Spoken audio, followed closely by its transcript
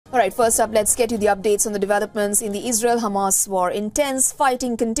All right, first up, let's get you the updates on the developments in the Israel-Hamas war. Intense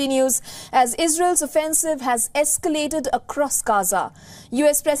fighting continues as Israel's offensive has escalated across Gaza.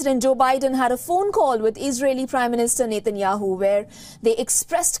 US President Joe Biden had a phone call with Israeli Prime Minister Netanyahu where they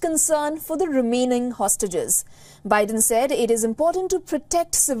expressed concern for the remaining hostages. Biden said it is important to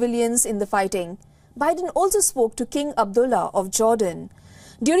protect civilians in the fighting. Biden also spoke to King Abdullah of Jordan.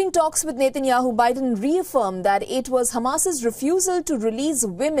 During talks with Netanyahu, Biden reaffirmed that it was Hamas's refusal to release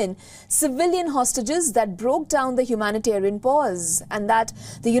women, civilian hostages, that broke down the humanitarian pause, and that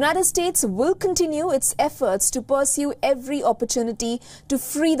the United States will continue its efforts to pursue every opportunity to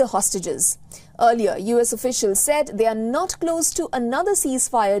free the hostages. Earlier, US officials said they are not close to another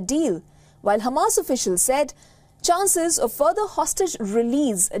ceasefire deal, while Hamas officials said chances of further hostage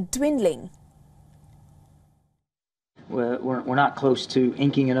release are dwindling. We're not close to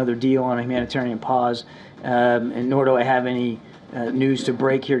inking another deal on a humanitarian pause, and nor do I have any news to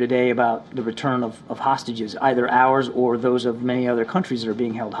break here today about the return of hostages, either ours or those of many other countries that are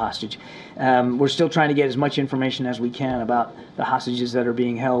being held hostage. We're still trying to get as much information as we can about the hostages that are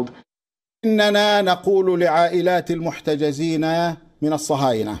being held. إننا نقول لعائلات المحتجزين من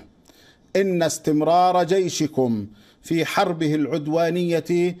الصهاينة إن استمرار جيشكم في حربه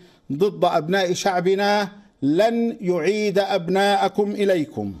العدوانية ضد أبناء شعبنا لن يعيد أبناءكم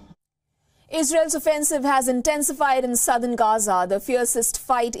إليكم. Israel's offensive has intensified in southern Gaza. The fiercest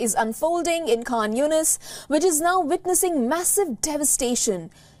fight is unfolding in Khan Yunis, which is now witnessing massive devastation.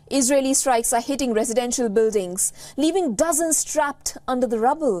 Israeli strikes are hitting residential buildings, leaving dozens trapped under the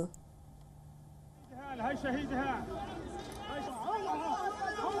rubble.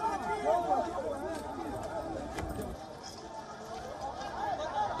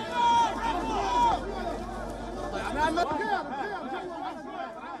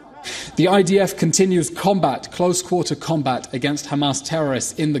 The IDF continues close-quarter combat against Hamas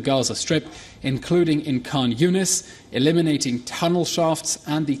terrorists in the Gaza Strip, including in Khan Yunis, eliminating tunnel shafts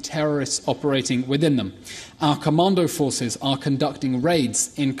and the terrorists operating within them. Our commando forces are conducting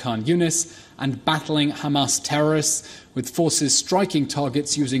raids in Khan Yunis and battling Hamas terrorists, with forces striking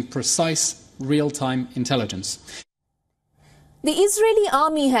targets using precise, real-time intelligence. The Israeli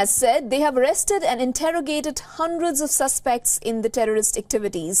army has said they have arrested and interrogated hundreds of suspects in the terrorist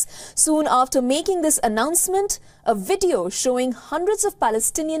activities. Soon after making this announcement, a video showing hundreds of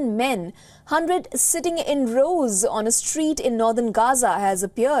Palestinian men, 100 sitting in rows on a street in northern Gaza, has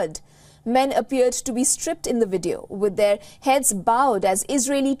appeared. Men appeared to be stripped in the video, with their heads bowed as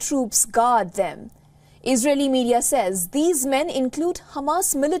Israeli troops guard them. Israeli media says these men include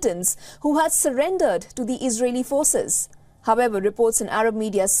Hamas militants who had surrendered to the Israeli forces. However, reports in Arab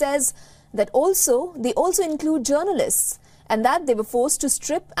media says that they also include journalists, and that they were forced to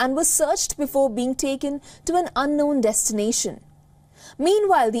strip and were searched before being taken to an unknown destination.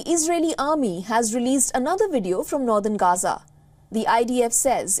 Meanwhile, the Israeli army has released another video from northern Gaza. The IDF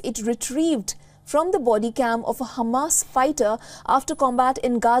says it retrieved from the body cam of a Hamas fighter after combat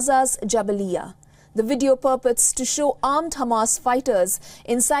in Gaza's Jabalia. The video purports to show armed Hamas fighters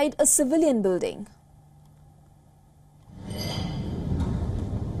inside a civilian building.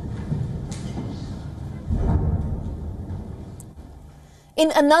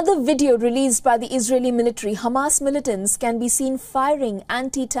 In another video released by the Israeli military, Hamas militants can be seen firing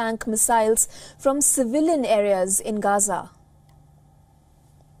anti-tank missiles from civilian areas in Gaza.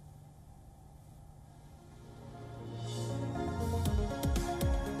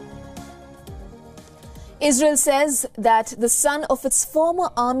 Israel says that the son of its former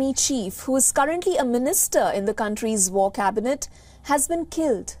army chief, who is currently a minister in the country's war cabinet, has been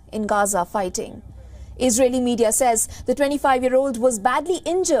killed in Gaza fighting. Israeli media says the 25-year-old was badly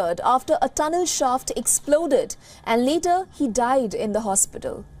injured after a tunnel shaft exploded, and later he died in the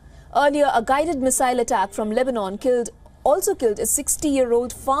hospital. Earlier, a guided missile attack from Lebanon also killed a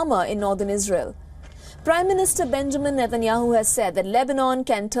 60-year-old farmer in northern Israel. Prime Minister Benjamin Netanyahu has said that Lebanon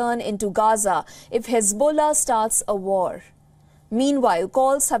can turn into Gaza if Hezbollah starts a war. Meanwhile,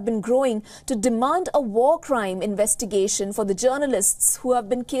 calls have been growing to demand a war crime investigation for the journalists who have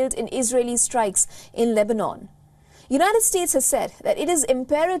been killed in Israeli strikes in Lebanon. United States has said that it is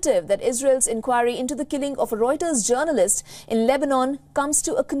imperative that Israel's inquiry into the killing of a Reuters journalist in Lebanon comes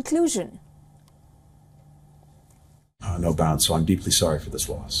to a conclusion. No bounds, so I'm deeply sorry for this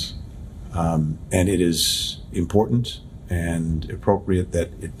loss. And it is important and appropriate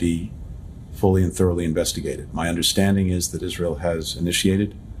that it be fully and thoroughly investigated. My understanding is that Israel has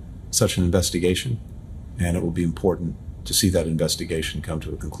initiated such an investigation, and it will be important to see that investigation come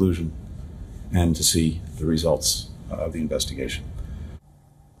to a conclusion and to see the results of the investigation.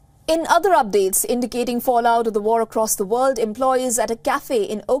 In other updates indicating fallout of the war across the world, employees at a cafe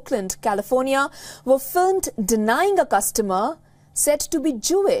in Oakland, California were filmed denying a customer said to be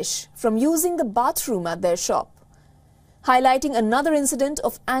Jewish from using the bathroom at their shop, highlighting another incident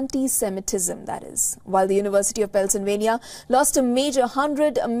of anti-Semitism, that is. While the University of Pennsylvania lost a major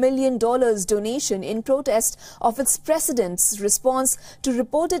 $100 million donation in protest of its president's response to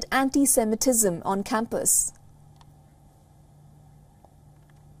reported anti-Semitism on campus.